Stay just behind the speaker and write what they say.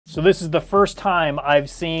So this is the first time I've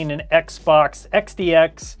seen an Xbox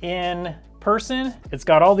XDX in person. It's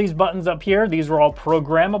got all these buttons up here. These are all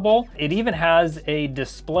programmable. It even has a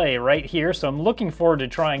display right here. So I'm looking forward to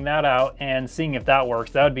trying that out and seeing if that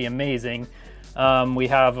works. That would be amazing. We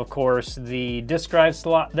have, of course, the disk drive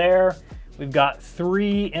slot there. We've got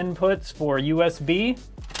 3 inputs for USB.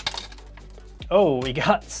 Oh, we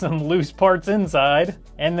got some loose parts inside.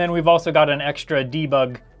 And then we've also got an extra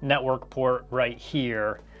debug network port right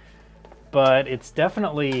here. But it's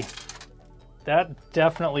definitely, that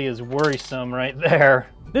definitely is worrisome right there.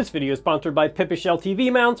 This video is sponsored by Pipishell TV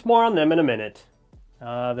mounts. More on them in a minute.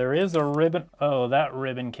 There is a ribbon. Oh, that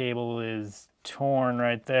ribbon cable is torn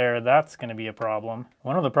right there. That's going to be a problem.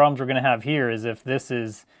 One of the problems we're going to have here is if this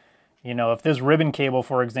is, you know, if this ribbon cable,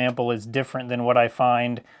 for example, is different than what I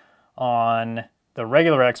find on the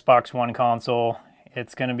regular Xbox One console,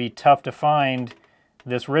 it's going to be tough to find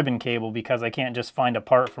this ribbon cable because I can't just find a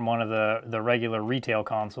part from one of the regular retail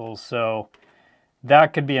consoles. So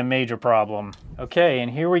that could be a major problem. Okay, and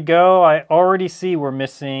here we go. I already see we're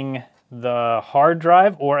missing the hard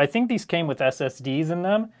drive, or I think these came with SSDs in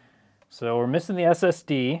them. So we're missing the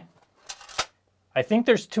SSD. I think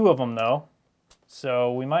there's 2 of them though,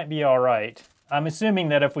 so we might be all right. I'm assuming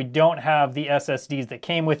that if we don't have the SSDs that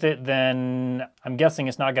came with it, then I'm guessing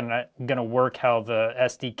it's not gonna work how the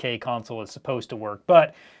SDK console is supposed to work.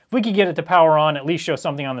 But if we could get it to power on, at least show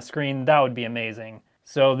something on the screen, that would be amazing.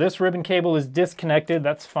 So this ribbon cable is disconnected,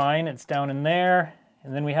 that's fine, it's down in there.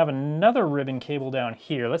 And then we have another ribbon cable down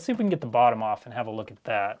here. Let's see if we can get the bottom off and have a look at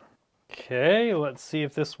that. Okay, let's see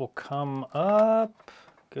if this will come up.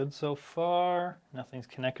 Good so far, nothing's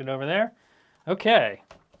connected over there. Okay.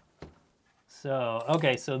 So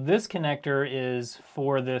this connector is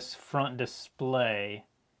for this front display.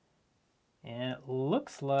 And it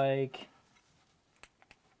looks like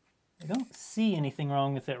I don't see anything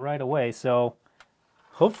wrong with it right away, so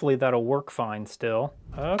hopefully that'll work fine still.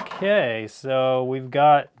 Okay, so we've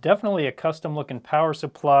got definitely a custom looking power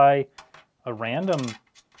supply, a random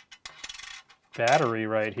battery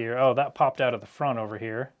right here. Oh, that popped out of the front over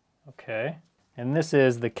here. Okay. And this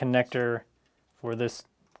is the connector for this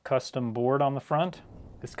custom board on the front.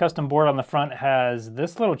 This custom board on the front has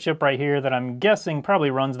this little chip right here that I'm guessing probably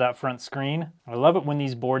runs that front screen. I love it when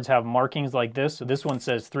these boards have markings like this. So this one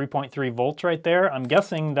says 3.3 volts right there. I'm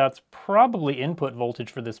guessing that's probably input voltage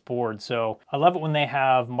for this board. So I love it when they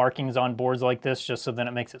have markings on boards like this, just so then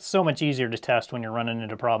it makes it so much easier to test when you're running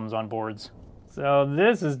into problems on boards. So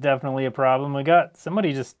this is definitely a problem. We got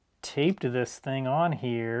somebody just taped this thing on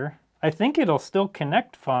here. I think it'll still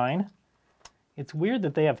connect fine. It's weird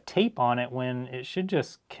that they have tape on it when it should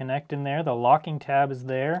just connect in there. The locking tab is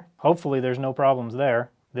there. Hopefully there's no problems there.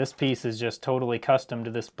 This piece is just totally custom to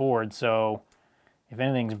this board, so if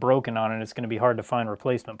anything's broken on it, it's going to be hard to find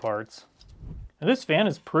replacement parts. Now, this fan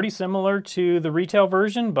is pretty similar to the retail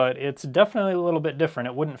version, but it's definitely a little bit different.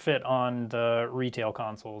 It wouldn't fit on the retail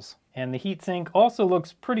consoles. And the heatsink also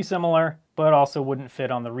looks pretty similar, but also wouldn't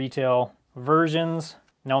fit on the retail versions.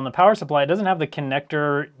 Now on the power supply, it doesn't have the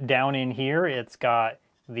connector down in here. It's got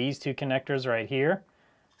these 2 connectors right here.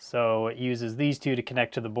 So it uses these 2 to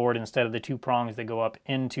connect to the board instead of the 2 prongs that go up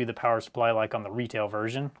into the power supply like on the retail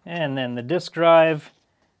version. And then the disk drive.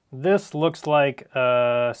 This looks like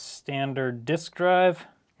a standard disk drive.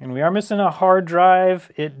 And we are missing a hard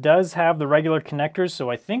drive. It does have the regular connectors,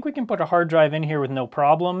 so I think we can put a hard drive in here with no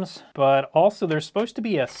problems. But also there's supposed to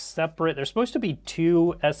be there's supposed to be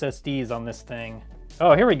 2 SSDs on this thing.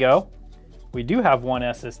 Oh, here we go. We do have 1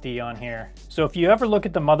 SSD on here. So if you ever look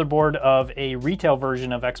at the motherboard of a retail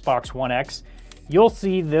version of Xbox One X, you'll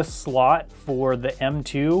see this slot for the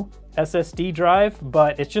M2 SSD drive,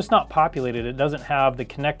 but it's just not populated. It doesn't have the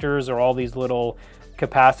connectors or all these little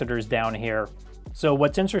capacitors down here. So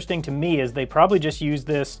what's interesting to me is they probably just used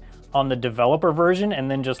this on the developer version and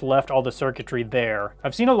then just left all the circuitry there.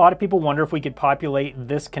 I've seen a lot of people wonder if we could populate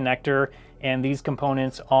this connector and these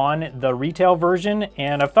components on the retail version,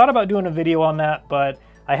 and I've thought about doing a video on that, but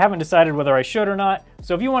I haven't decided whether I should or not.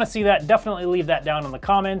 So if you want to see that, definitely leave that down in the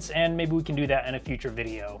comments and maybe we can do that in a future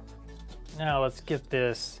video. Now let's get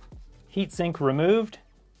this heatsink removed,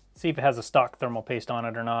 see if it has a stock thermal paste on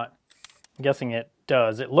it or not. I'm guessing it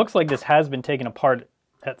does. It looks like this has been taken apart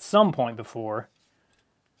at some point before.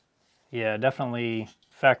 Yeah, definitely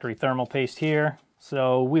factory thermal paste here.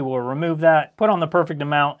 So we will remove that, put on the perfect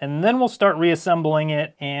amount, and then we'll start reassembling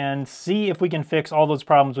it and see if we can fix all those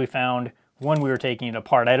problems we found when we were taking it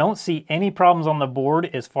apart. I don't see any problems on the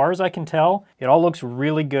board as far as I can tell. It all looks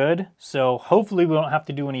really good. So hopefully we don't have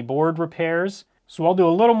to do any board repairs. So I'll do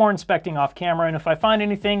a little more inspecting off camera, and if I find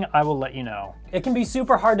anything, I will let you know. It can be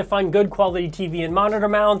super hard to find good quality TV and monitor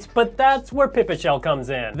mounts, but that's where Pipishell comes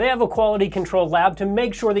in. They have a quality control lab to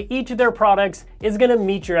make sure that each of their products is gonna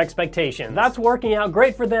meet your expectations. That's working out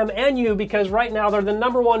great for them and you because right now they're the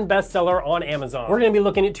 #1 bestseller on Amazon. We're gonna be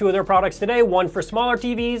looking at 2 of their products today, one for smaller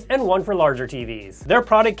TVs and one for larger TVs. Their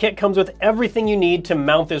product kit comes with everything you need to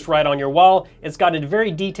mount this right on your wall. It's got a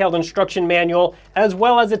very detailed instruction manual as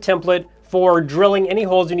well as a template for drilling any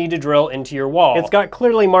holes you need to drill into your wall. It's got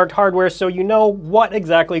clearly marked hardware so you know what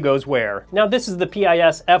exactly goes where. Now this is the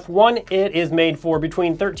PISF1. It is made for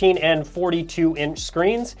between 13 and 42-inch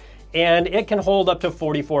screens, and it can hold up to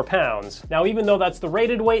 44 pounds. Now even though that's the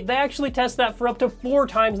rated weight, they actually test that for up to 4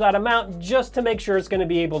 times that amount just to make sure it's gonna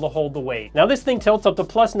be able to hold the weight. Now this thing tilts up to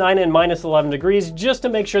 +9 and -11 degrees just to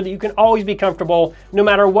make sure that you can always be comfortable no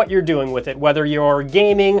matter what you're doing with it, whether you're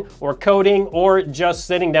gaming or coding or just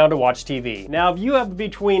sitting down to watch TV. Now if you have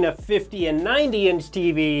between a 50 and 90-inch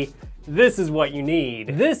TV, this is what you need.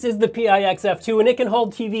 This is the PIXF2 and it can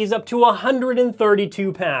hold TVs up to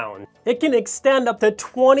 132 pounds. It can extend up to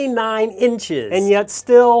 29 inches and yet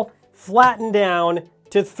still flatten down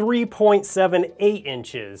to 3.78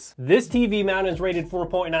 inches. This TV mount is rated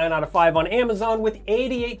 4.9 out of 5 on Amazon with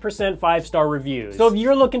 88% 5-star reviews. So if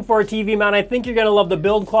you're looking for a TV mount, I think you're gonna love the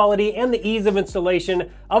build quality and the ease of installation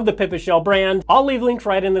of the Pipishell brand. I'll leave links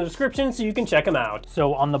right in the description so you can check them out.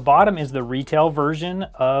 So on the bottom is the retail version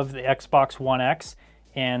of the Xbox One X,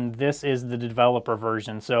 and this is the developer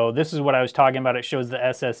version. So this is what I was talking about. It shows the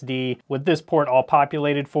SSD with this port all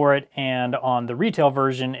populated for it, and on the retail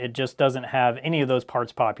version, it just doesn't have any of those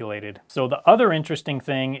parts populated. So the other interesting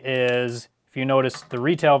thing is, if you notice the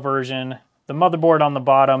retail version, the motherboard on the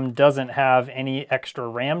bottom doesn't have any extra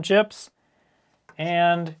RAM chips,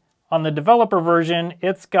 and on the developer version,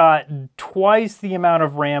 it's got twice the amount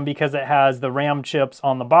of RAM because it has the RAM chips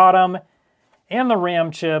on the bottom and the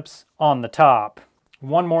RAM chips on the top.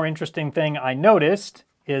 One more interesting thing I noticed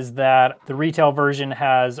is that the retail version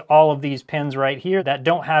has all of these pins right here that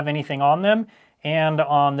don't have anything on them, and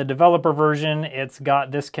on the developer version, it's got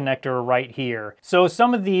this connector right here. So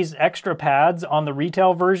some of these extra pads on the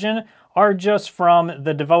retail version are just from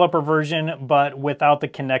the developer version, but without the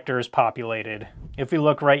connectors populated. If you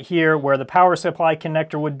look right here where the power supply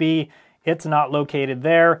connector would be, it's not located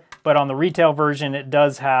there, but on the retail version, it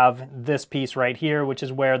does have this piece right here, which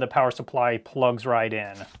is where the power supply plugs right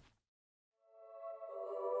in.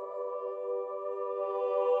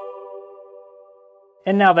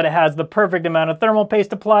 And now that it has the perfect amount of thermal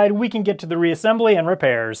paste applied, we can get to the reassembly and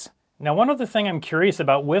repairs. Now, one other thing I'm curious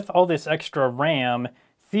about with all this extra RAM,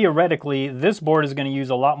 theoretically, this board is going to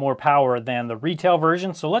use a lot more power than the retail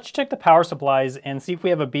version, so let's check the power supplies and see if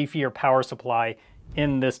we have a beefier power supply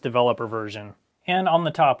in this developer version. And on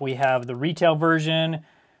the top we have the retail version.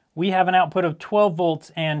 We have an output of 12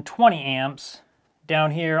 volts and 20 amps.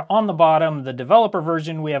 Down here on the bottom, the developer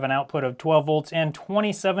version, we have an output of 12 volts and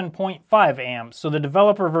 27.5 amps. So the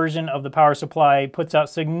developer version of the power supply puts out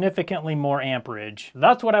significantly more amperage.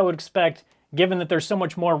 That's what I would expect given that there's so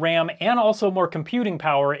much more RAM and also more computing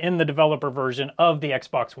power in the developer version of the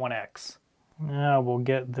Xbox One X. Now we'll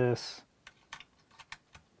get this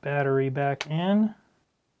battery back in.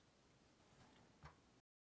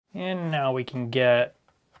 And now we can get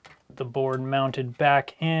the board mounted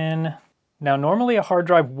back in. Now normally a hard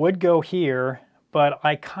drive would go here, but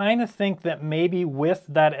I kind of think that maybe with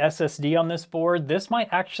that SSD on this board, this might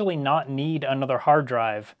actually not need another hard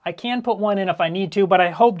drive. I can put one in if I need to, but I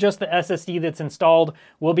hope just the SSD that's installed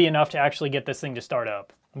will be enough to actually get this thing to start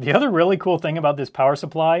up. The other really cool thing about this power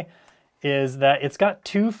supply is that it's got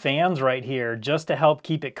 2 fans right here just to help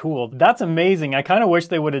keep it cool. That's amazing. I kind of wish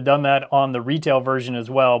they would have done that on the retail version as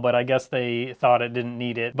well, but I guess they thought it didn't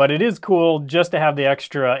need it. But it is cool just to have the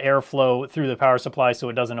extra airflow through the power supply so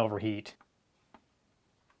it doesn't overheat.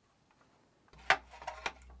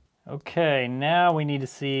 Okay, now we need to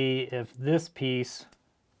see if this piece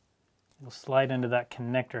will slide into that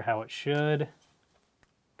connector how it should.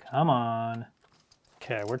 Come on.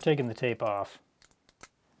 Okay, we're taking the tape off.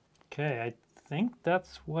 Okay, I think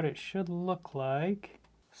that's what it should look like.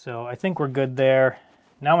 So I think we're good there.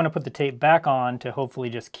 Now I'm going to put the tape back on to hopefully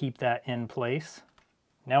just keep that in place.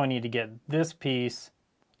 Now we need to get this piece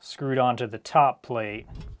screwed onto the top plate.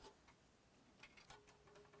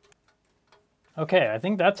 Okay, I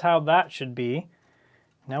think that's how that should be.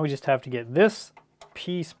 Now we just have to get this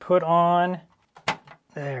piece put on.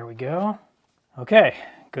 There we go. Okay,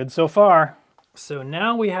 good so far. So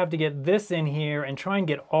now we have to get this in here and try and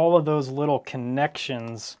get all of those little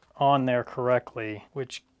connections on there correctly,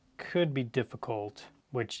 which could be difficult,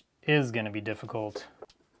 which is going to be difficult.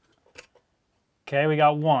 Okay, we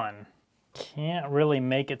got one. Can't really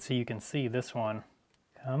make it so you can see this one.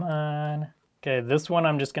 Come on. Okay, this one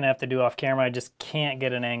I'm just gonna have to do off camera. I just can't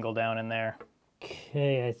get an angle down in there.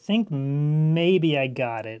 Okay, I think maybe I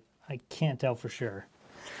got it. I can't tell for sure.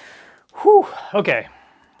 Whew, okay.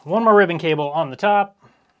 One more ribbon cable on the top.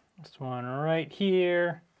 This one right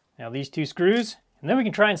here. Now these two screws, and then we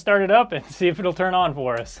can try and start it up and see if it'll turn on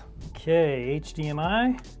for us. Okay,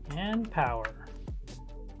 HDMI and power.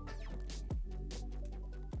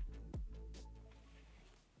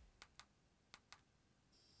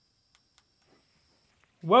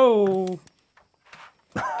 Whoa!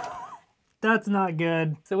 That's not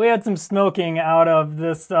good. So we had some smoking out of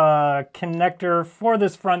this connector for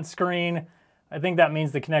this front screen. I think that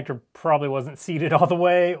means the connector probably wasn't seated all the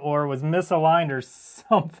way or was misaligned or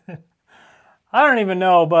something. I don't even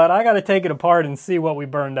know, but I gotta take it apart and see what we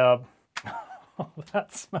burned up. Oh,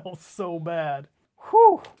 that smells so bad.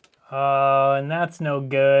 Whew. Oh, and that's no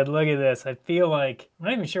good. Look at this. I feel like, I'm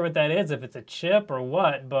not even sure what that is, if it's a chip or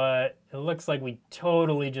what, but it looks like we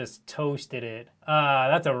totally just toasted it.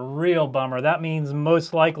 That's a real bummer. That means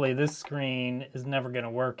most likely this screen is never gonna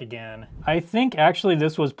work again. I think actually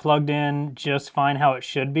this was plugged in just fine how it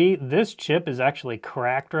should be. This chip is actually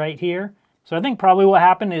cracked right here. So I think probably what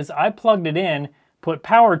happened is I plugged it in, put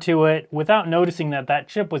power to it without noticing that that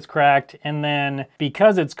chip was cracked, and then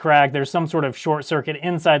because it's cracked, there's some sort of short circuit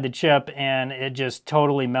inside the chip and it just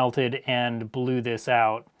totally melted and blew this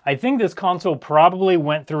out. I think this console probably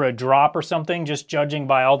went through a drop or something, just judging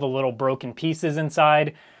by all the little broken pieces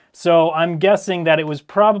inside. So I'm guessing that it was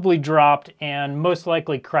probably dropped and most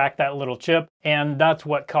likely cracked that little chip, and that's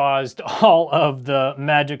what caused all of the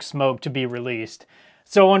magic smoke to be released.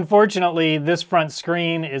 So unfortunately, this front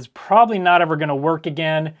screen is probably not ever gonna work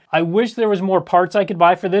again. I wish there was more parts I could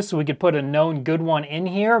buy for this so we could put a known good one in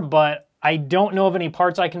here, but I don't know of any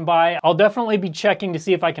parts I can buy. I'll definitely be checking to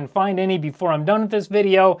see if I can find any before I'm done with this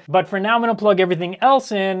video, but for now I'm gonna plug everything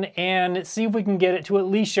else in and see if we can get it to at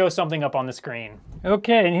least show something up on the screen.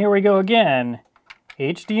 Okay, and here we go again.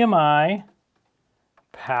 HDMI,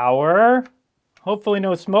 power. Hopefully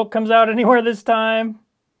no smoke comes out anywhere this time.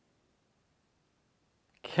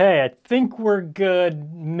 Okay, I think we're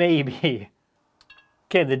good, maybe.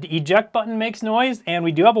 Okay, the eject button makes noise, and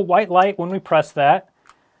we do have a white light when we press that.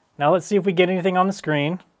 Now let's see if we get anything on the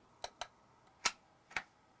screen.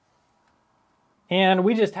 And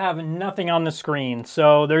we just have nothing on the screen.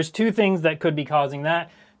 So there's two things that could be causing that.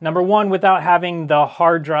 Number one, without having the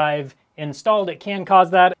hard drive installed, it can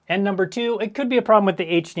cause that. And number two, it could be a problem with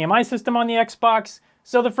the HDMI system on the Xbox.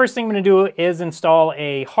 So the first thing I'm gonna do is install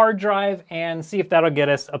a hard drive and see if that'll get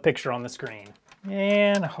us a picture on the screen.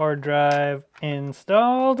 And hard drive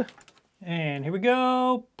installed. And here we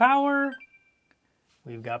go, power.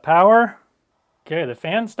 We've got power. Okay, the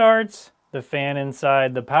fan starts. The fan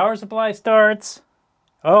inside the power supply starts.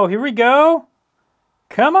 Oh, here we go.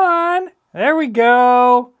 Come on, there we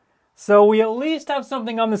go. So we at least have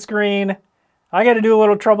something on the screen. I gotta do a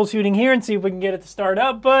little troubleshooting here and see if we can get it to start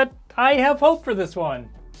up, but I have hope for this one.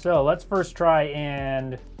 So let's first try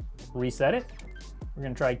and reset it. We're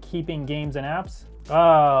gonna try keeping games and apps.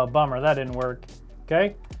 Oh, bummer, that didn't work.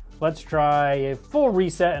 Okay, let's try a full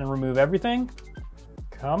reset and remove everything.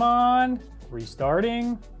 Come on,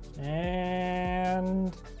 restarting,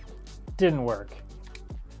 and didn't work.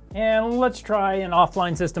 And let's try an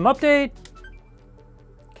offline system update.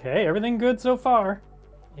 Okay, everything good so far.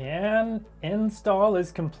 And install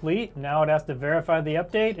is complete. Now it has to verify the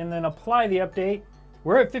update and then apply the update.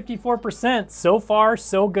 We're at 54%. So far,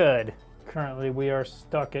 so good. Currently, we are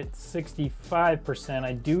stuck at 65%.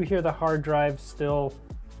 I do hear the hard drive still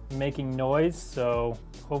making noise, so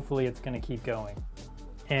hopefully it's gonna keep going.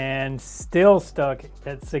 And still stuck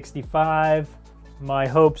at 65. My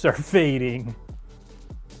hopes are fading.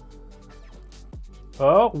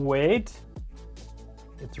 Oh, wait.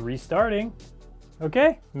 It's restarting.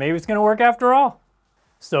 Okay, maybe it's gonna work after all.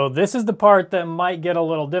 So this is the part that might get a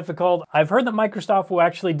little difficult. I've heard that Microsoft will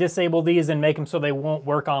actually disable these and make them so they won't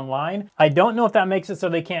work online. I don't know if that makes it so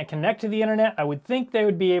they can't connect to the internet. I would think they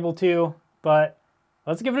would be able to, but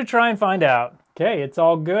let's give it a try and find out. Okay, it's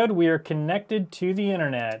all good. We are connected to the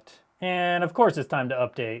internet. And of course it's time to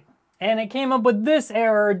update. And it came up with this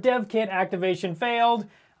error, dev kit activation failed.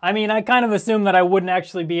 I mean, I kind of assumed that I wouldn't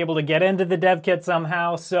actually be able to get into the dev kit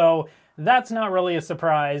somehow, so that's not really a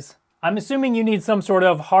surprise. I'm assuming you need some sort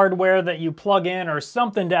of hardware that you plug in or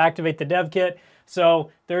something to activate the dev kit, so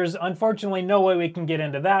there's unfortunately no way we can get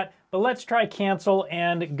into that, but let's try cancel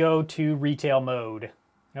and go to retail mode.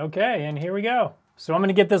 Okay, and here we go. So I'm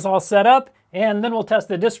gonna get this all set up, and then we'll test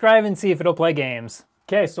the disk drive and see if it'll play games.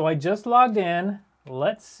 Okay, so I just logged in.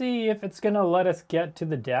 Let's see if it's gonna let us get to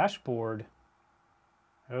the dashboard.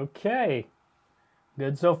 Okay,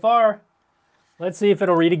 good so far. Let's see if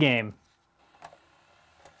it'll read a game.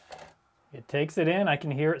 It takes it in, I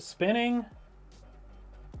can hear it spinning.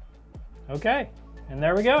 Okay, and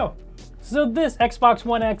there we go. So this Xbox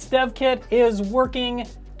One X dev kit is working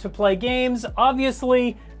to play games.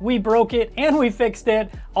 Obviously, we broke it and we fixed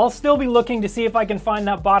it. I'll still be looking to see if I can find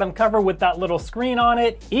that bottom cover with that little screen on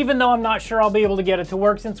it, even though I'm not sure I'll be able to get it to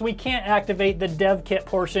work since we can't activate the dev kit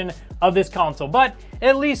portion of this console. But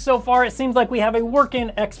at least so far, it seems like we have a working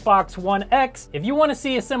Xbox One X. If you want to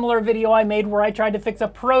see a similar video I made where I tried to fix a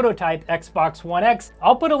prototype Xbox One X,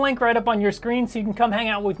 I'll put a link right up on your screen so you can come hang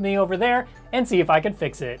out with me over there and see if I can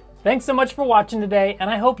fix it. Thanks so much for watching today, and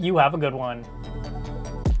I hope you have a good one.